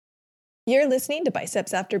You're listening to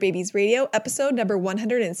Biceps After Babies Radio, episode number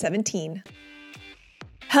 117.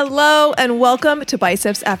 Hello, and welcome to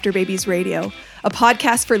Biceps After Babies Radio, a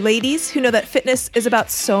podcast for ladies who know that fitness is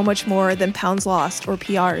about so much more than pounds lost or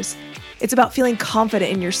PRs. It's about feeling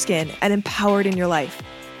confident in your skin and empowered in your life.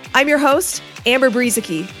 I'm your host, Amber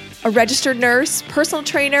Brezicki, a registered nurse, personal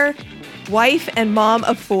trainer, wife, and mom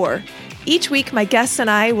of 4. Each week, my guests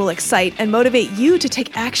and I will excite and motivate you to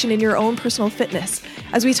take action in your own personal fitness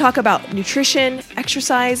as we talk about nutrition,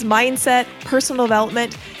 exercise, mindset, personal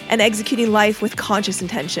development, and executing life with conscious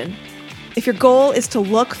intention. If your goal is to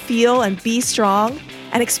look, feel, and be strong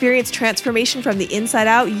and experience transformation from the inside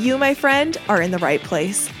out, you, my friend, are in the right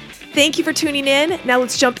place. Thank you for tuning in. Now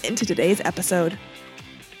let's jump into today's episode.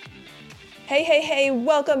 Hey,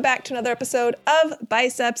 welcome back to another episode of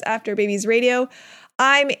Biceps After Babies Radio.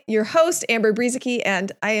 I'm your host, Amber Brezicki,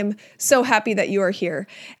 and I am so happy that you are here.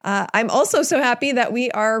 I'm also so happy that we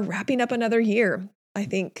are wrapping up another year. I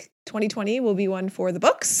think 2020 will be one for the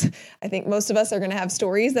books. I think most of us are going to have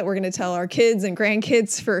stories that we're going to tell our kids and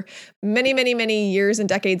grandkids for many, many, many years and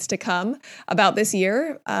decades to come about this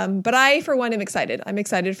year. But I, for one, am excited. I'm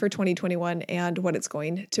excited for 2021 and what it's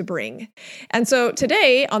going to bring. And so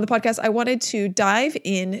today on the podcast, I wanted to dive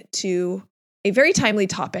into a very timely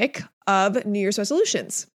topic of New Year's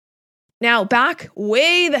resolutions. Now,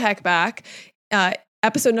 way the heck back,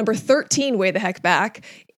 episode number 13, way the heck back,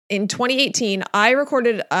 in 2018, I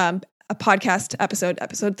recorded a podcast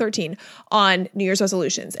episode 13, on New Year's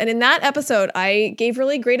resolutions. And in that episode, I gave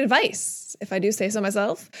really great advice, if I do say so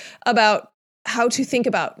myself, about how to think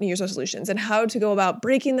about New Year's resolutions and how to go about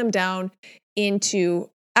breaking them down into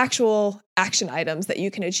actual action items that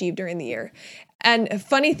you can achieve during the year. And a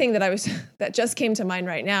funny thing that just came to mind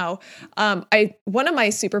right now, one of my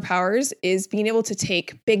superpowers is being able to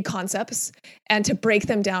take big concepts and to break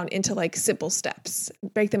them down into like simple steps,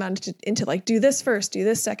 break them down into like, do this first, do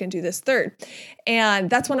this second, do this third. And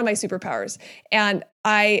that's one of my superpowers. And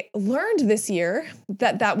I learned this year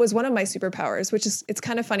that was one of my superpowers, it's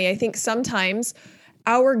kind of funny. I think sometimes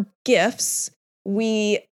our gifts,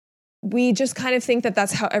 we just kind of think that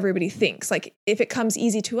that's how everybody thinks. Like if it comes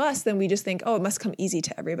easy to us, then we just think, oh, it must come easy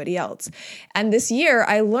to everybody else. And this year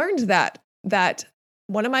I learned that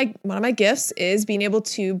one of my gifts is being able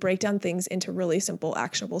to break down things into really simple,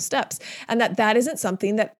 actionable steps. And that isn't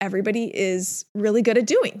something that everybody is really good at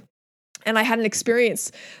doing. And I had an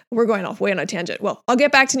experience, we're going off way on a tangent. Well, I'll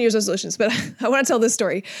get back to New Year's resolutions, but I want to tell this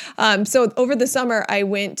story. So over the summer, I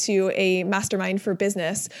went to a mastermind for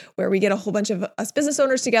business where we get a whole bunch of us business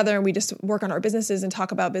owners together and we just work on our businesses and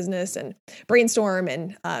talk about business and brainstorm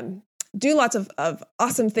and do lots of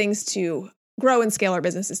awesome things to grow and scale our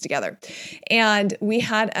businesses together. And we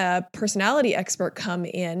had a personality expert come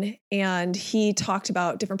in and he talked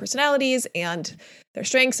about different personalities and their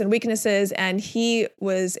strengths and weaknesses. And he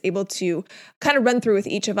was able to kind of run through with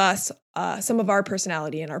each of us some of our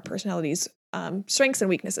personality and our personality's strengths and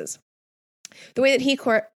weaknesses. The way that he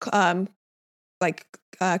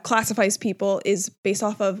classifies people is based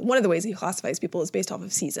off of, one of the ways he classifies people is based off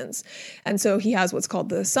of seasons. And so he has what's called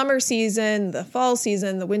the summer season, the fall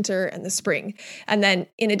season, the winter, and the spring. And then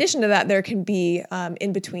in addition to that, there can be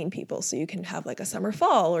in between people. So you can have like a summer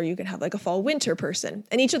fall, or you can have like a fall winter person.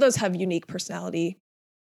 And each of those have unique personality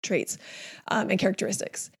traits and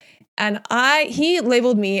characteristics. And he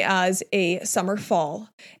labeled me as a summer fall.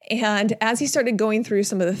 And as he started going through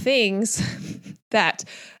some of the things that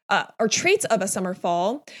are traits of a summer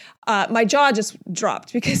fall, my jaw just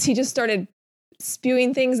dropped because he just started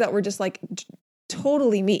spewing things that were just like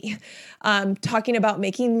totally me. Talking about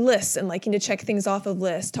making lists and liking to check things off of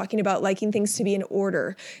lists, talking about liking things to be in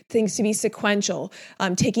order, things to be sequential,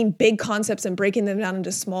 taking big concepts and breaking them down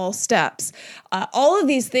into small steps. All of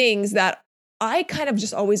these things that I kind of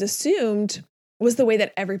just always assumed was the way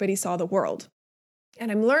that everybody saw the world.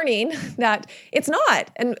 And I'm learning that it's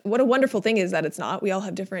not. And what a wonderful thing is that it's not. We all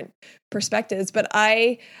have different perspectives. But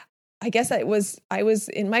I guess I was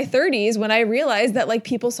in my 30s when I realized that like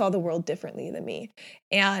people saw the world differently than me.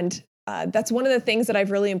 And that's one of the things that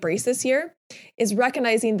I've really embraced this year is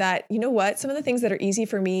recognizing that, you know what, some of the things that are easy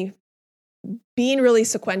for me, being really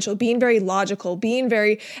sequential, being very logical, being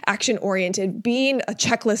very action-oriented, being a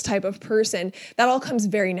checklist type of person, that all comes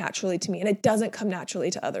very naturally to me, and it doesn't come naturally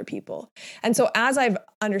to other people. And so as I've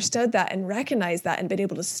understood that and recognized that and been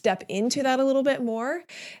able to step into that a little bit more,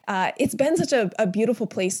 it's been such a beautiful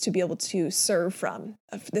place to be able to serve from,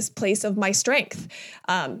 this place of my strength.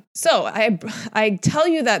 So I tell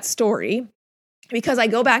you that story because I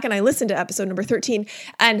go back and I listen to episode number 13,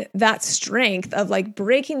 and that strength of like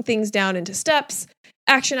breaking things down into steps,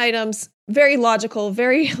 action items, very logical,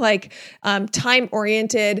 very like time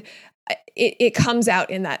oriented, it comes out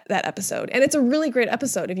in that episode. And it's a really great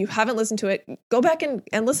episode. If you haven't listened to it, go back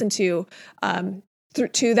and listen to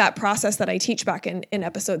that process that I teach back in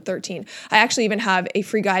episode 13. I actually even have a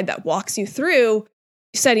free guide that walks you through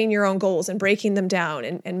setting your own goals and breaking them down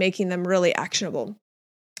and making them really actionable.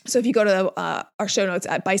 So if you go to our show notes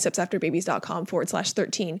at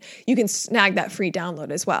bicepsafterbabies.com/13, you can snag that free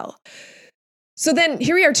download as well. So then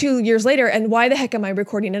here we are 2 years later, and why the heck am I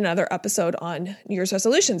recording another episode on New Year's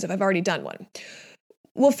resolutions if I've already done one?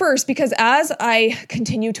 Well, first, because as I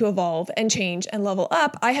continue to evolve and change and level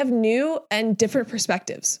up, I have new and different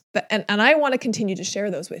perspectives, and I want to continue to share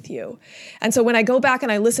those with you. And so when I go back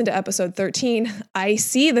and I listen to episode 13, I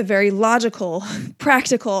see the very logical,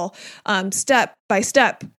 practical,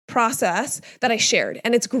 step-by-step process that I shared.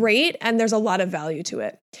 And it's great, and there's a lot of value to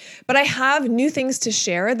it. But I have new things to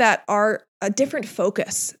share that are a different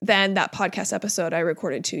focus than that podcast episode I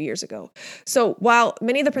recorded 2 years ago. So while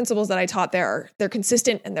many of the principles that I taught there, they're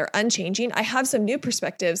consistent and they're unchanging, I have some new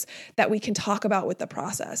perspectives that we can talk about with the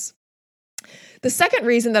process. The second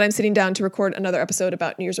reason that I'm sitting down to record another episode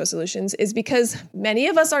about New Year's resolutions is because many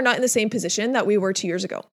of us are not in the same position that we were 2 years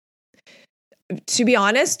ago. To be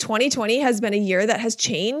honest, 2020 has been a year that has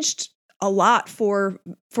changed a lot for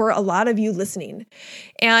a lot of you listening.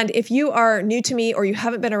 And if you are new to me or you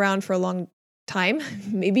haven't been around for a long time,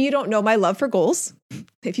 maybe you don't know my love for goals.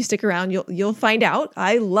 If you stick around, you'll find out.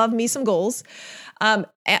 I love me some goals. And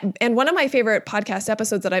one of my favorite podcast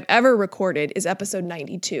episodes that I've ever recorded is episode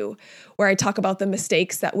 92, where I talk about the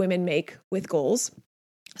mistakes that women make with goals.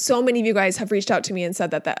 So many of you guys have reached out to me and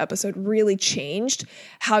said that episode really changed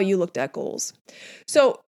how you looked at goals.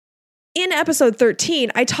 So in episode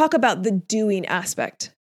 13, I talk about the doing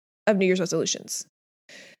aspect of New Year's resolutions.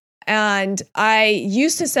 And I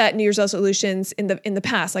used to set New Year's resolutions in the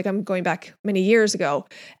past, like I'm going back many years ago,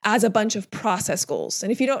 as a bunch of process goals.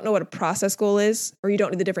 And if you don't know what a process goal is, or you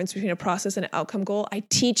don't know the difference between a process and an outcome goal, I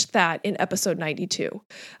teach that in episode 92.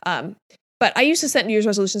 But I used to set New Year's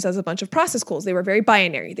resolutions as a bunch of process goals. They were very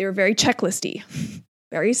binary. They were very checklisty,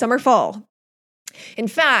 very summer, fall. In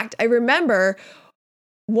fact, I remember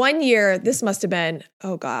one year, this must have been,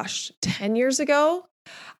 10 years ago,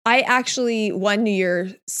 I actually one New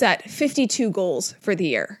Year set 52 goals for the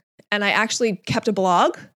year. And I actually kept a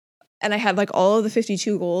blog and I had like all of the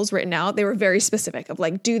 52 goals written out. They were very specific of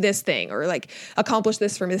like, do this thing or like accomplish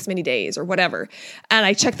this for this many days or whatever. And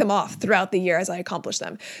I checked them off throughout the year as I accomplished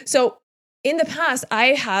them. So in the past, I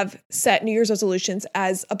have set New Year's resolutions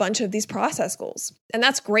as a bunch of these process goals. And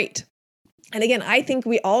that's great. And again, I think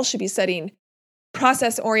we all should be setting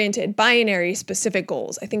process-oriented, binary, specific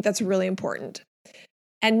goals. I think that's really important.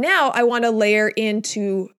 And now I want to layer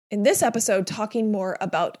into, in this episode, talking more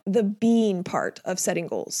about the being part of setting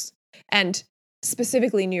goals and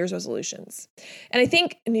specifically New Year's resolutions. And I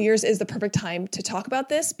think New Year's is the perfect time to talk about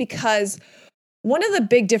this because one of the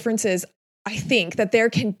big differences I think that there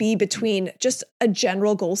can be between just a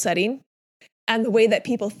general goal setting and the way that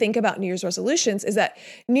people think about New Year's resolutions is that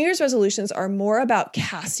New Year's resolutions are more about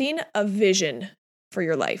casting a vision for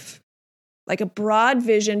your life, like a broad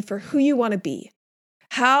vision for who you want to be,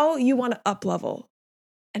 how you want to up-level,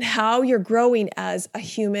 and how you're growing as a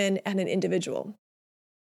human and an individual.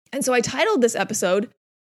 And so I titled this episode,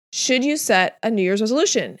 Should You Set a New Year's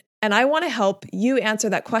Resolution? And I want to help you answer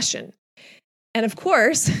that question. And of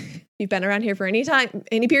course, if you've been around here for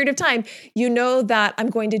any period of time, you know that I'm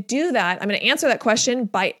going to do that. I'm going to answer that question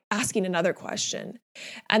by asking another question.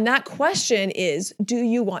 And that question is, do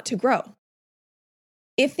you want to grow?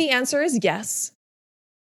 If the answer is yes,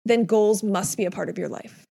 then goals must be a part of your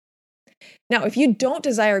life. Now, if you don't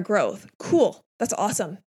desire growth, cool, that's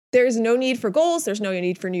awesome. There's no need for goals. There's no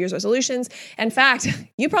need for New Year's resolutions. In fact,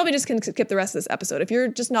 you probably just can skip the rest of this episode. If you're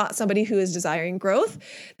just not somebody who is desiring growth,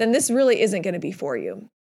 then this really isn't going to be for you.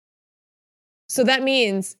 So that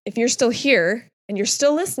means if you're still here and you're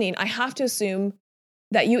still listening, I have to assume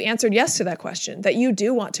that you answered yes to that question, that you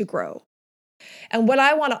do want to grow. And what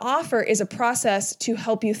I want to offer is a process to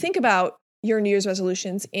help you think about your New Year's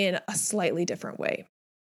resolutions in a slightly different way.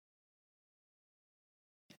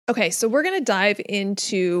 Okay, so we're going to dive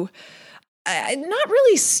into not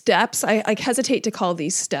really steps. I hesitate to call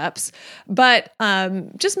these steps, but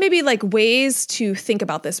just maybe like ways to think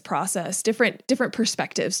about this process, different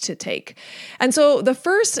perspectives to take. And so the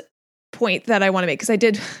first point that I want to make, because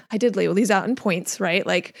I did label these out in points, right?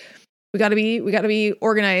 Like we got to be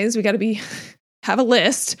organized. We got to have a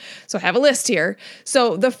list. So I have a list here.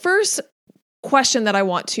 So the first question that I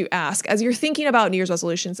want to ask as you're thinking about New Year's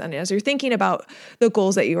resolutions and as you're thinking about the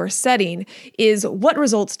goals that you are setting is, what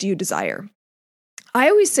results do you desire? I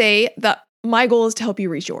always say that my goal is to help you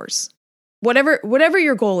reach yours. whatever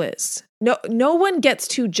your goal is. No one gets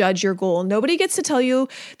to judge your goal. Nobody gets to tell you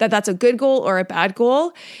that that's a good goal or a bad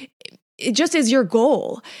goal. It just is your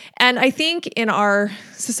goal. And I think in our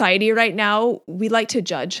society right now, we like to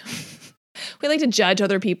judge. We like to judge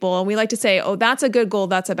other people, and we like to say, oh, that's a good goal,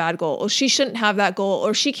 that's a bad goal. Or she shouldn't have that goal,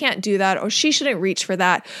 or she can't do that, or she shouldn't reach for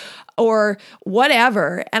that, or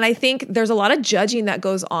whatever. And I think there's a lot of judging that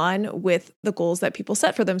goes on with the goals that people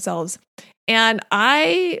set for themselves. And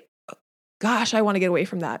I want to get away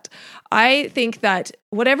from that. I think that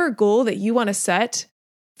whatever goal that you want to set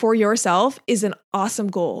for yourself is an awesome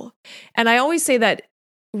goal. And I always say that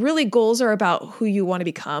really goals are about who you want to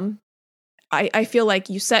become. I feel like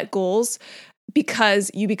you set goals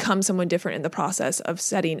because you become someone different in the process of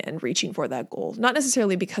setting and reaching for that goal, not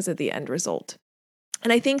necessarily because of the end result.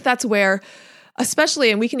 And I think that's where,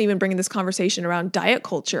 especially, and we can even bring in this conversation around diet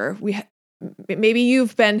culture. Maybe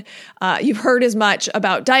you've heard as much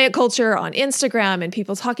about diet culture on Instagram and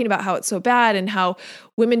people talking about how it's so bad and how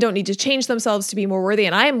women don't need to change themselves to be more worthy.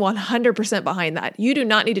 And I am 100% behind that. You do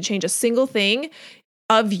not need to change a single thing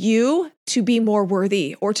of you to be more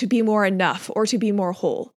worthy or to be more enough or to be more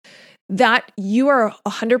whole. That you are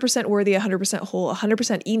 100% worthy, 100% whole,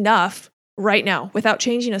 100% enough right now without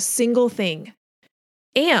changing a single thing.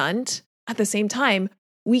 And at the same time,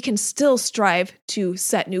 we can still strive to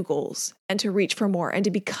set new goals and to reach for more and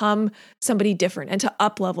to become somebody different and to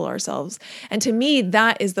up-level ourselves. And to me,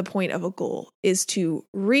 that is the point of a goal, is to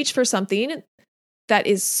reach for something that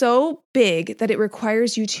is so big that it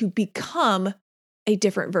requires you to become a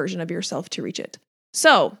different version of yourself to reach it.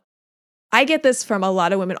 So I get this from a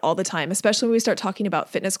lot of women all the time, especially when we start talking about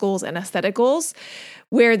fitness goals and aesthetic goals,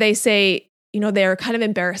 where they say, they're kind of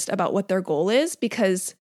embarrassed about what their goal is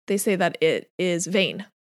because they say that it is vain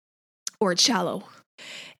or it's shallow.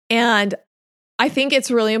 And I think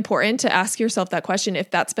it's really important to ask yourself that question.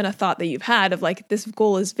 If that's been a thought that you've had of like, this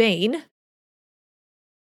goal is vain,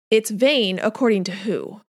 it's vain according to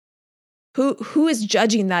who? Who is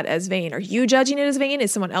judging that as vain? Are you judging it as vain?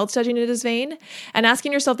 Is someone else judging it as vain? And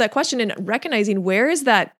asking yourself that question and recognizing where is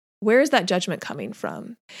that judgment coming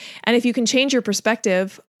from? And if you can change your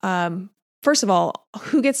perspective, first of all,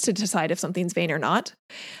 who gets to decide if something's vain or not?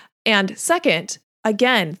 And second,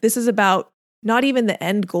 again, this is about not even the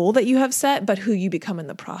end goal that you have set, but who you become in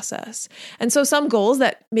the process. And so some goals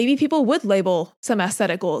that maybe people would label some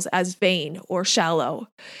aesthetic goals as vain or shallow,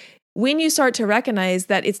 when you start to recognize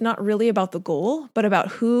that it's not really about the goal, but about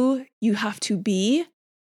who you have to be,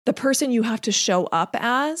 the person you have to show up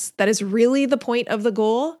as, that is really the point of the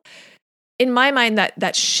goal. In my mind,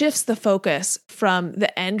 that shifts the focus from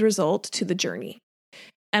the end result to the journey.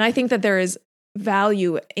 And I think that there is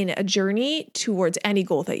value in a journey towards any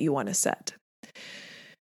goal that you want to set.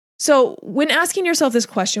 So when asking yourself this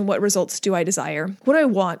question, what results do I desire? What do I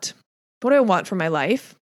want? What do I want from my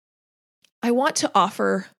life? I want to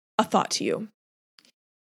offer a thought to you.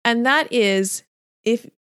 And that is, if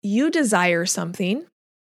you desire something,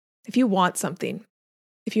 if you want something,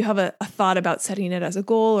 if you have a thought about setting it as a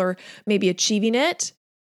goal or maybe achieving it,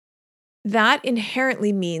 that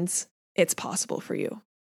inherently means it's possible for you.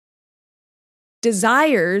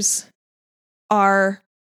 Desires are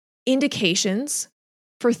indications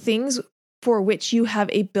for things for which you have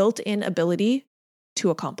a built-in ability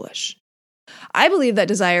to accomplish. I believe that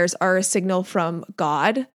desires are a signal from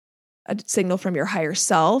God, a signal from your higher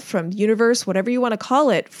self, from the universe, whatever you want to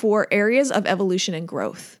call it, for areas of evolution and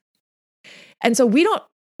growth. And so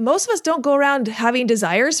most of us don't go around having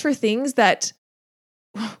desires for things that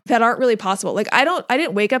aren't really possible. Like I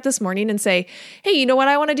didn't wake up this morning and say, hey, you know what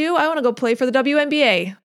I want to do? I want to go play for the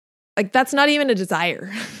WNBA. Like that's not even a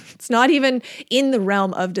desire. It's not even in the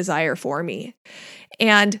realm of desire for me.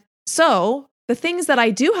 And so the things that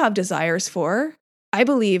I do have desires for, I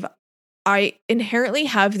believe I inherently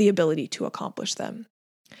have the ability to accomplish them.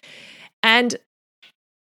 And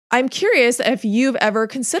I'm curious if you've ever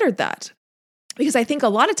considered that. Because I think a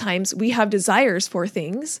lot of times we have desires for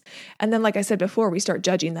things. And then, like I said before, we start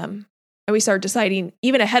judging them. And we start deciding,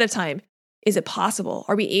 even ahead of time, is it possible?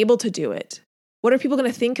 Are we able to do it? What are people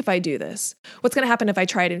going to think if I do this? What's going to happen if I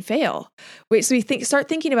try it and fail? So we start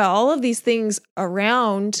thinking about all of these things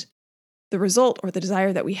around the result or the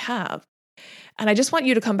desire that we have. And I just want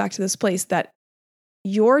you to come back to this place that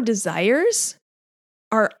your desires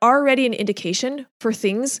are already an indication for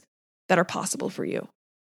things that are possible for you.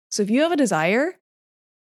 So if you have a desire,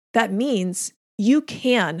 that means you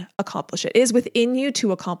can accomplish it. It is within you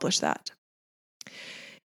to accomplish that.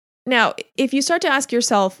 Now, if you start to ask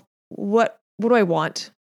yourself, what do I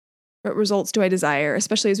want? What results do I desire,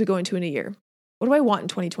 especially as we go into a new year? What do I want in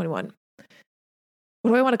 2021?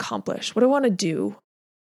 What do I want to accomplish? What do I want to do?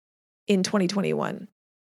 in 2021?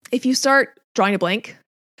 If you start drawing a blank,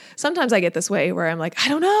 sometimes I get this way where I'm like, I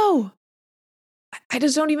don't know. I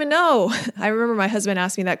just don't even know. I remember my husband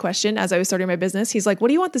asked me that question as I was starting my business. He's like, what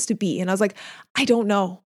do you want this to be? And I was like, I don't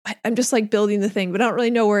know. I'm just like building the thing, but I don't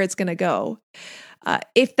really know where it's going to go.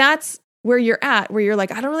 If that's where you're at, where you're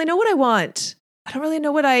like, I don't really know what I want. I don't really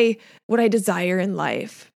know what I desire in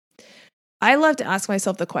life. I love to ask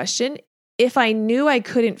myself the question, if I knew I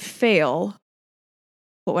couldn't fail,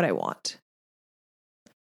 what would I want?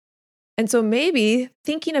 And so maybe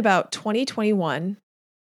thinking about 2021,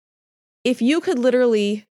 if you could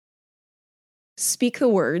literally speak the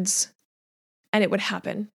words and it would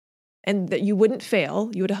happen and that you wouldn't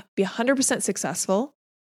fail, you would be 100% successful,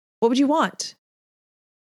 what would you want?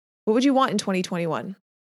 What would you want in 2021?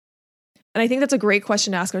 And I think that's a great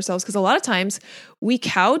question to ask ourselves because a lot of times we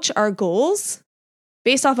couch our goals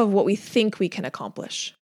based off of what we think we can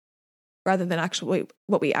accomplish rather than actually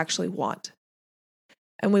what we actually want.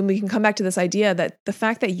 And when we can come back to this idea that the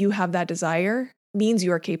fact that you have that desire means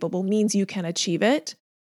you are capable, means you can achieve it,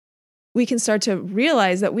 we can start to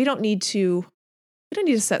realize that we don't need to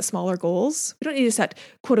set smaller goals. We don't need to set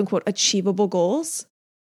quote unquote achievable goals.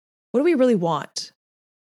 What do we really want?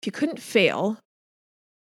 If you couldn't fail,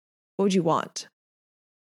 what would you want?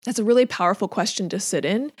 That's a really powerful question to sit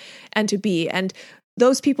in and to be. And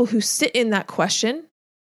those people who sit in that question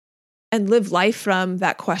and live life from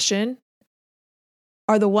that question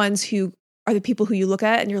are the people who you look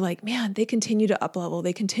at and you're like, man, they continue to up level,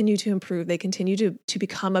 they continue to improve, they continue to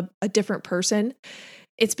become a different person.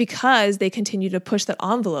 It's because they continue to push that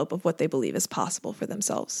envelope of what they believe is possible for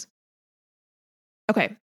themselves.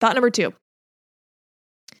 Okay, thought number 2.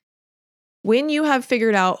 When you have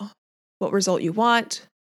figured out what result you want,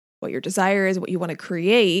 what your desire is, what you want to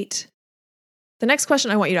create, the next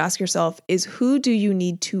question I want you to ask yourself is, who do you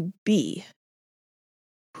need to be?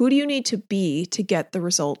 Who do you need to be to get the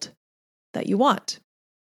result that you want?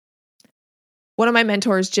 One of my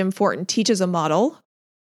mentors, Jim Fortin, teaches a model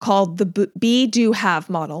called the be, do, have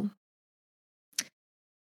model.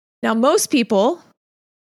 Now, most people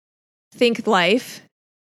think of life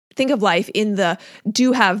in the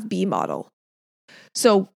do, have, be model.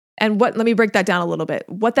 So, let me break that down a little bit.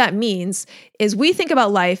 What that means is we think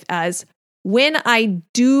about life as when I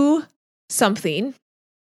do something,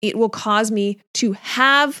 it will cause me to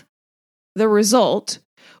have the result,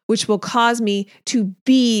 which will cause me to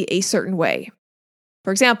be a certain way.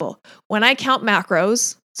 For example, when I count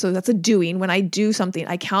macros, so that's a doing, when I do something,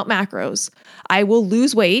 I count macros, I will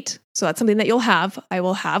lose weight. So that's something that you'll have. I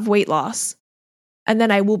will have weight loss. And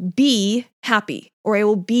then I will be happy or I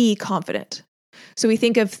will be confident. So we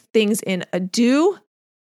think of things in a do,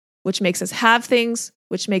 which makes us have things,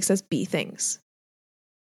 which makes us be things.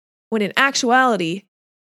 When in actuality,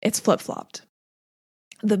 it's flip-flopped.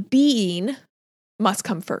 The being must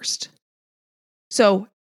come first. So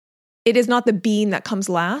it is not the being that comes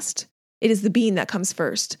last. It is the being that comes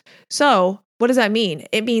first. So what does that mean?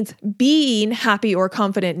 It means being happy or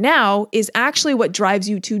confident now is actually what drives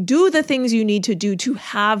you to do the things you need to do to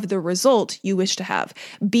have the result you wish to have.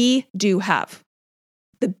 Be, do, have.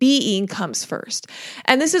 The being comes first.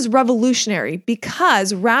 And this is revolutionary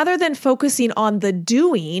because rather than focusing on the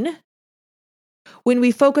doing, when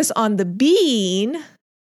we focus on the being,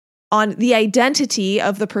 on the identity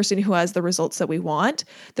of the person who has the results that we want,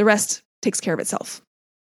 the rest takes care of itself.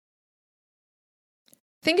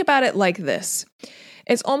 Think about it like this.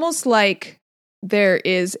 It's almost like there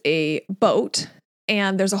is a boat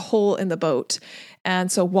and there's a hole in the boat.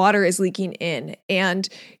 And so water is leaking in and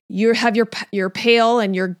you have your pail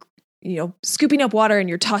and you're, scooping up water and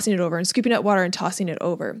you're tossing it over and scooping up water and tossing it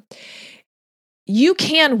over. You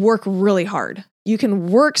can work really hard. You can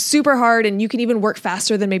work super hard and you can even work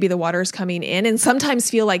faster than maybe the water is coming in and sometimes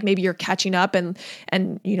feel like maybe you're catching up and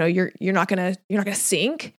you're not going to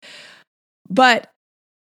sink. But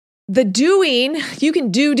the doing, you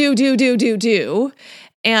can do,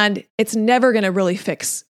 and it's never going to really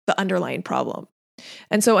fix the underlying problem.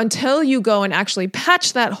 And so until you go and actually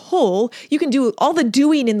patch that hole, you can do all the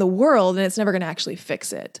doing in the world and it's never going to actually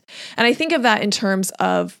fix it. And I think of that in terms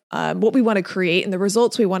of what we want to create and the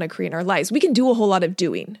results we want to create in our lives. We can do a whole lot of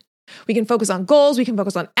doing. We can focus on goals. We can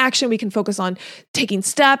focus on action. We can focus on taking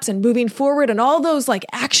steps and moving forward and all those like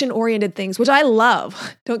action-oriented things, which I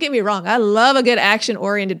love. Don't get me wrong. I love a good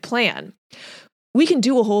action-oriented plan. We can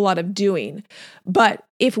do a whole lot of doing, but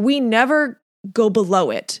if we never go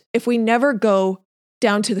below it, if we never go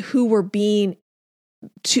down to who we're being,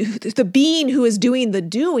 to the being who is doing the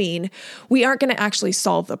doing, we aren't going to actually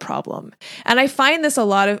solve the problem. And I find this a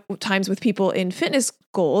lot of times with people in fitness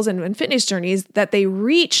goals and in fitness journeys that they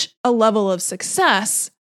reach a level of success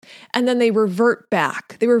and then they revert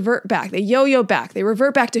back. They yo-yo back. They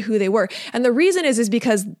revert back to who they were. And the reason is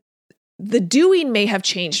because the doing may have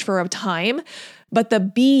changed for a time, but the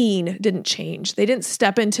being didn't change. They didn't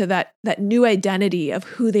step into that new identity of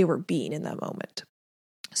who they were being in that moment.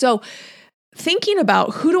 So thinking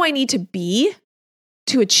about who do I need to be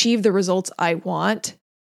to achieve the results I want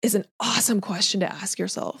is an awesome question to ask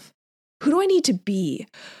yourself. Who do I need to be?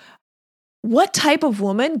 What type of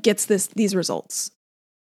woman gets these results?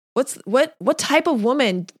 What type of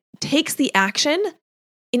woman takes the action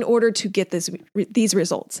in order to get these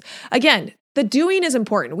results? Again, the doing is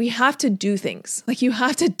important. We have to do things. Like you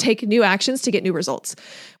have to take new actions to get new results.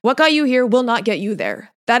 What got you here will not get you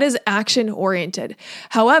there. That is action oriented.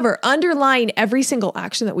 However, underlying every single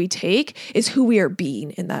action that we take is who we are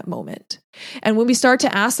being in that moment. And when we start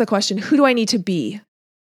to ask the question, who do I need to be?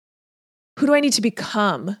 Who do I need to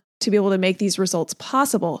become to be able to make these results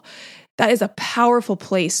possible? That is a powerful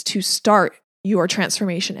place to start your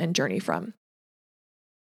transformation and journey from.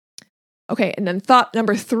 Okay, and then thought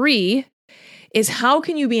number 3 is how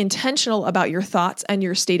can you be intentional about your thoughts and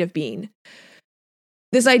your state of being?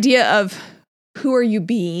 This idea of who are you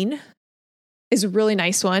being is a really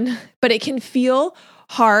nice one, but it can feel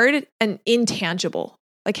hard and intangible.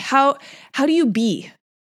 Like how do you be?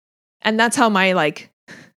 And that's how my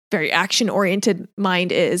very action-oriented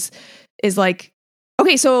mind is like,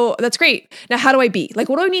 okay, so that's great. Now, how do I be? Like,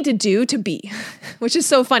 what do I need to do to be? Which is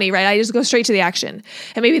so funny, right? I just go straight to the action.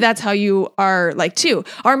 And maybe that's how you are like too.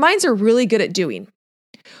 Our minds are really good at doing.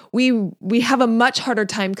 We have a much harder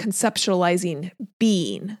time conceptualizing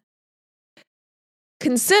being.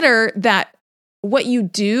 Consider that what you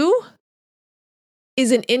do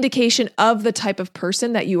is an indication of the type of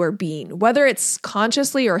person that you are being, whether it's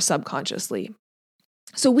consciously or subconsciously.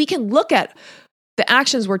 So we can look at the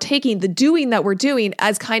actions we're taking, the doing that we're doing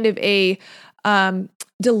as kind of a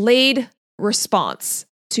delayed response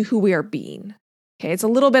to who we are being. Okay, it's a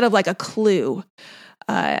little bit of like a clue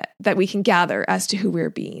that we can gather as to who we're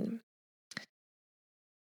being.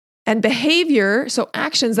 And behavior, so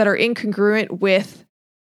actions that are incongruent with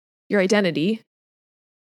your identity,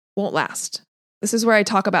 won't last. This is where I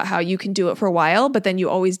talk about how you can do it for a while, but then you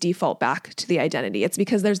always default back to the identity. It's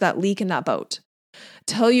because there's that leak in that boat.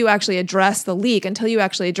 Until you actually address the leak, until you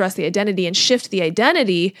actually address the identity and shift the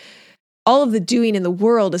identity, all of the doing in the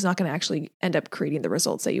world is not going to actually end up creating the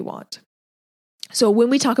results that you want. So when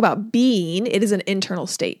we talk about being, it is an internal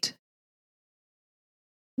state.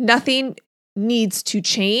 Nothing needs to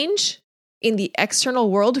change in the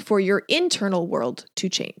external world for your internal world to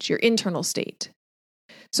change, your internal state.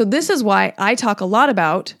 So this is why I talk a lot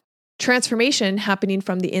about transformation happening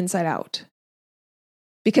from the inside out,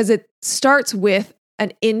 because it starts with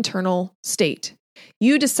an internal state.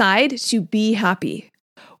 You decide to be happy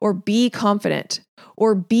or be confident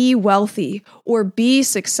or be wealthy or be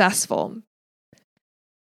successful.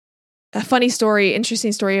 A funny story,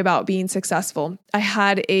 interesting story about being successful. I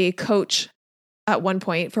had a coach at one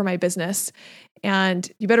point for my business, and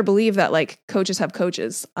you better believe that coaches have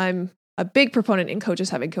coaches. I'm a big proponent in coaches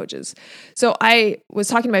having coaches. So I was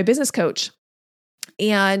talking to my business coach,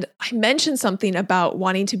 and I mentioned something about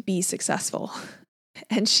wanting to be successful.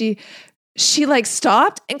 And she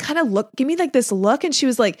stopped and kind of gave me this look. And she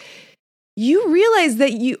was like, you realize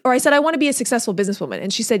that or I said, I want to be a successful businesswoman.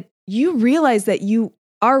 And she said, you realize that you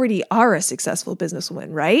already are a successful businesswoman,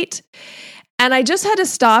 right? And I just had to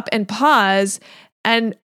stop and pause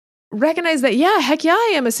and recognize that, heck yeah,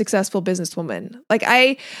 I am a successful businesswoman.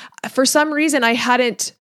 For some reason, I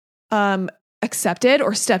hadn't accepted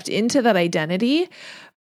or stepped into that identity,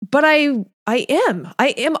 but I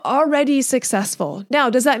am already successful.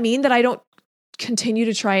 Now, does that mean that I don't continue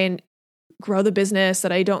to try and grow the business,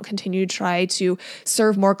 that I don't continue to try to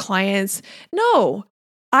serve more clients? No,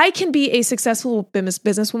 I can be a successful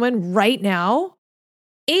businesswoman right now,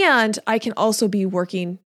 and I can also be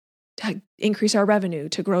working to increase our revenue,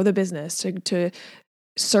 to grow the business, to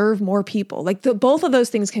serve more people. Both of those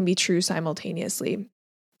things can be true simultaneously.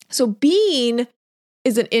 So being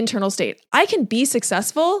is an internal state. I can be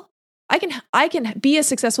successful. I can be a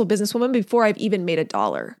successful businesswoman before I've even made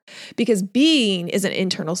 $1, because being is an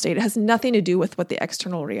internal state. It has nothing to do with what the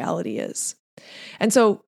external reality is. And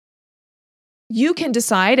so you can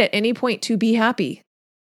decide at any point to be happy.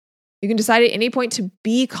 You can decide at any point to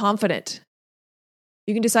be confident.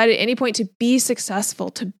 You can decide at any point to be successful,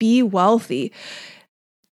 to be wealthy.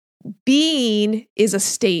 Being is a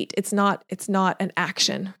state. It's not an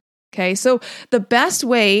action. Okay. So the best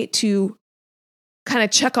way to kind of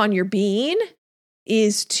check on your being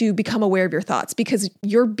is to become aware of your thoughts, because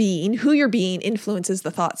your being, who you're being, influences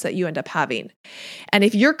the thoughts that you end up having. And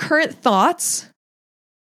if your current thoughts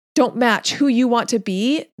don't match who you want to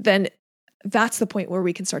be, then that's the point where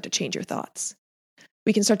we can start to change your thoughts.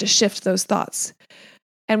 We can start to shift those thoughts,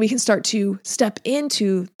 and we can start to step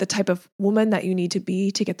into the type of woman that you need to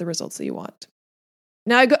be to get the results that you want.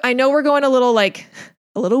 Now, I know we're going a little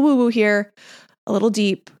woo-woo here, a little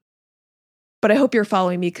deep, but I hope you're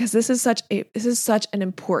following me, because this is such an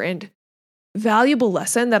important, valuable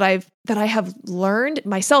lesson that I have learned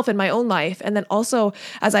myself in my own life, and then also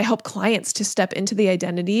as I help clients to step into the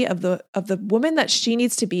identity of the woman that she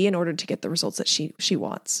needs to be in order to get the results that she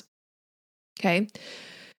wants. Okay,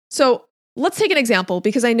 so let's take an example,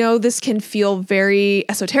 because I know this can feel very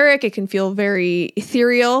esoteric. It can feel very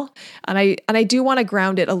ethereal, and I do want to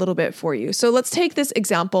ground it a little bit for you. So let's take this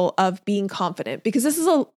example of being confident, because this is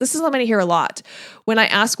something I hear a lot when I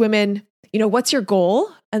ask women, what's your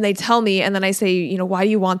goal? And they tell me, and then I say, why do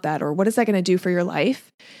you want that? Or what is that going to do for your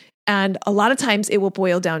life? And a lot of times it will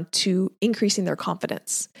boil down to increasing their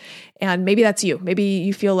confidence. And maybe that's you. Maybe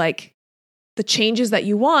you feel like the changes that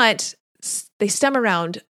you want, they stem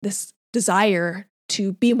around this desire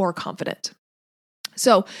to be more confident.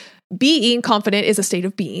 So being confident is a state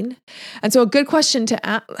of being. And so a good question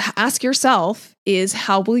to ask yourself is,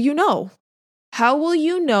 how will you know? How will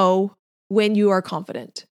you know when you are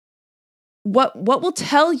confident? What will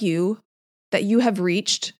tell you that you have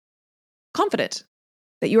reached confident,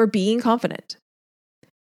 that you are being confident?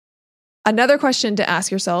 Another question to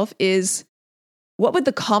ask yourself is, what would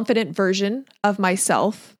the confident version of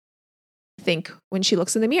myself think when she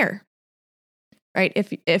looks in the mirror? Right?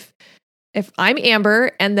 If I'm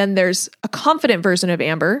Amber and then there's a confident version of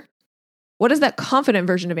Amber, what does that confident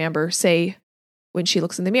version of Amber say when she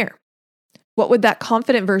looks in the mirror? What would that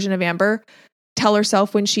confident version of Amber tell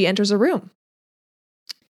herself when she enters a room?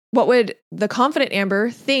 What would the confident Amber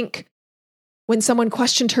think when someone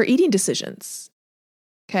questioned her eating decisions?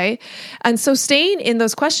 Okay. And so staying in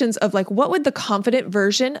those questions of what would the confident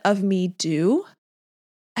version of me do?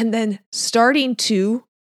 And then starting to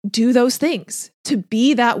do those things, to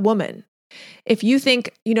be that woman. If you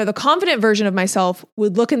think, the confident version of myself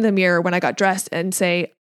would look in the mirror when I got dressed and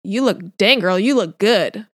say, dang girl, you look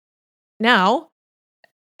good now.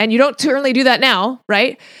 And you don't certainly do that now,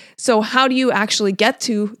 right? So how do you actually get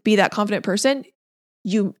to be that confident person?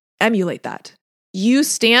 You emulate that. You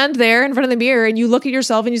stand there in front of the mirror and you look at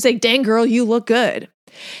yourself and you say, dang girl, you look good.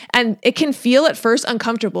 And it can feel at first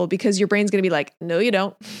uncomfortable, because your brain's going to be like, no, you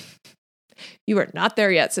don't. You are not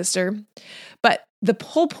there yet, sister. But the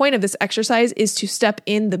whole point of this exercise is to step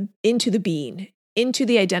into the being, into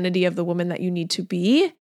the identity of the woman that you need to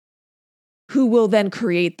be, who will then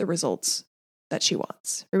create the results that she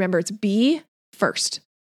wants. Remember, it's be first.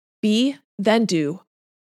 Be, then do,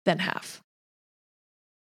 then have.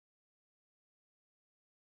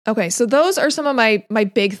 Okay, so those are some of my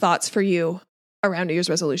big thoughts for you around New Year's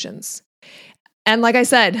resolutions. And like I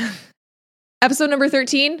said, episode number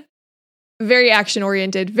 13, very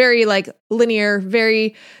action-oriented, very linear,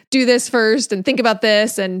 very do this first and think about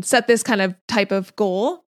this and set this kind of type of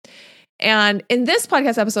goal. And in this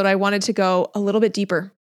podcast episode, I wanted to go a little bit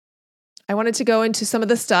deeper. I wanted to go into some of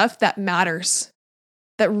the stuff that matters,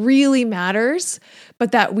 that really matters,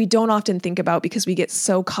 but that we don't often think about because we get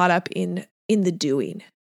so caught up in the doing.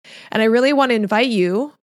 And I really want to invite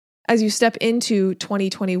you, as you step into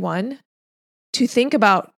 2021, to think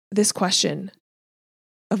about this question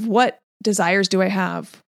of, what desires do I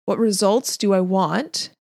have? What results do I want?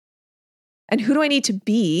 And who do I need to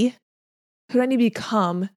be? Who do I need to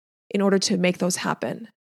become in order to make those happen?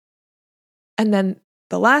 And then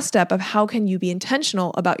the last step of, how can you be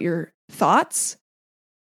intentional about your thoughts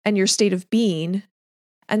and your state of being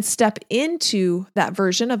and step into that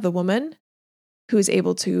version of the woman who is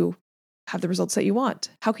able to have the results that you want?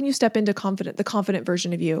 How can you step into the confident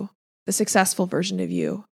version of you, the successful version of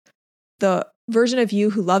you, the version of you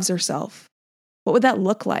who loves herself? What would that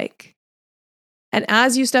look like? And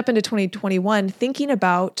as you step into 2021, thinking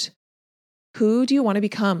about, who do you want to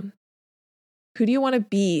become? Who do you want to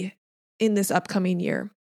be in this upcoming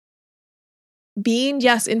year? Being,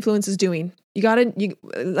 yes, influences doing. You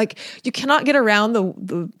cannot get around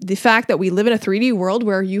the fact that we live in a 3D world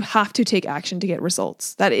where you have to take action to get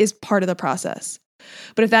results. That is part of the process.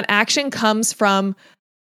 But if that action comes from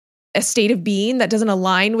a state of being that doesn't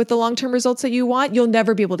align with the long-term results that you want, you'll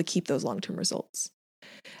never be able to keep those long-term results.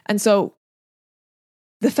 And so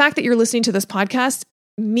the fact that you're listening to this podcast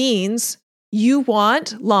means you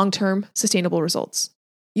want long-term sustainable results.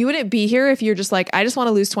 You wouldn't be here if you're just I just want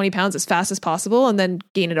to lose 20 pounds as fast as possible and then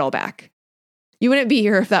gain it all back. You wouldn't be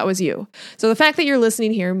here if that was you. So the fact that you're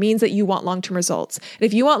listening here means that you want long-term results. And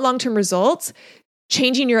if you want long-term results,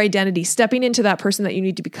 changing your identity, stepping into that person that you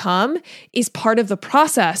need to become is part of the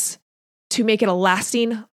process to make it a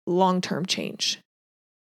lasting, long-term change.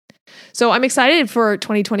 So I'm excited for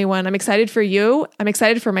 2021. I'm excited for you. I'm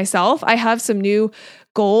excited for myself. I have some new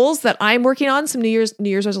goals that I'm working on, some New Year's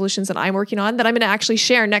resolutions that I'm working on that I'm going to actually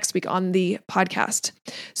share next week on the podcast.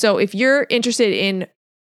 So if you're interested in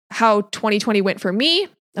how 2020 went for me,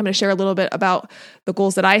 I'm going to share a little bit about the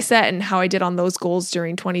goals that I set and how I did on those goals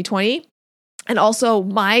during 2020, and also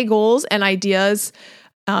my goals and ideas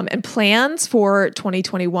and plans for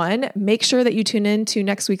 2021. Make sure that you tune in to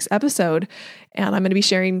next week's episode, and I'm going to be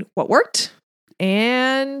sharing what worked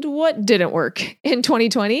and what didn't work in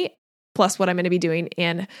 2020, plus what I'm going to be doing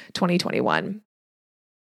in 2021.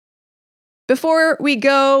 Before we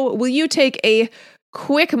go, will you take a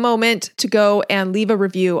quick moment to go and leave a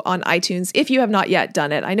review on iTunes if you have not yet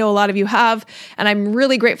done it? I know a lot of you have, and I'm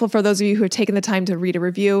really grateful for those of you who have taken the time to read a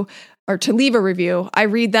review or to leave a review. I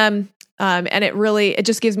read them. And it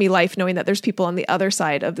just gives me life knowing that there's people on the other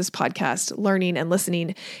side of this podcast learning and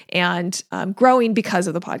listening and growing because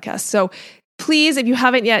of the podcast. So please, if you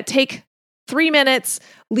haven't yet, take 3 minutes,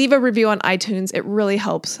 leave a review on iTunes. It really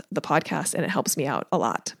helps the podcast and it helps me out a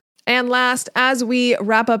lot. And last, as we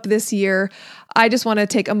wrap up this year, I just want to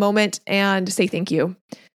take a moment and say thank you.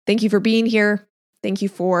 Thank you for being here. Thank you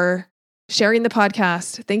for sharing the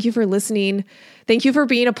podcast. Thank you for listening. Thank you for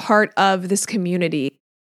being a part of this community.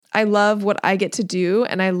 I love what I get to do,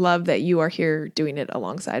 and I love that you are here doing it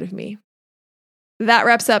alongside of me. That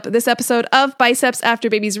wraps up this episode of Biceps After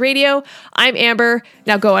Babies Radio. I'm Amber.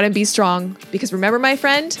 Now go out and be strong, because remember, my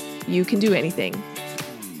friend, you can do anything.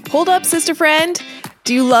 Hold up, sister friend.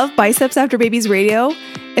 Do you love Biceps After Babies Radio?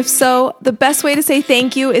 If so, the best way to say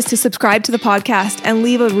thank you is to subscribe to the podcast and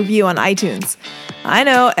leave a review on iTunes. I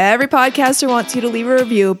know every podcaster wants you to leave a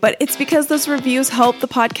review, but it's because those reviews help the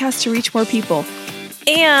podcast to reach more people.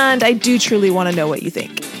 And I do truly want to know what you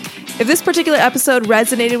think. If this particular episode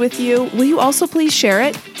resonated with you, will you also please share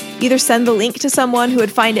it? Either send the link to someone who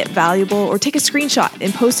would find it valuable or take a screenshot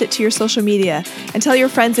and post it to your social media and tell your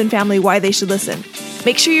friends and family why they should listen.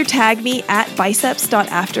 Make sure you tag me at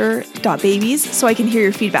biceps.after.babies so I can hear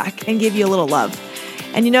your feedback and give you a little love.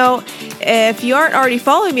 And if you aren't already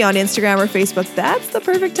following me on Instagram or Facebook, that's the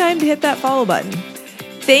perfect time to hit that follow button.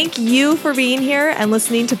 Thank you for being here and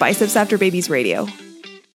listening to Biceps After Babies Radio.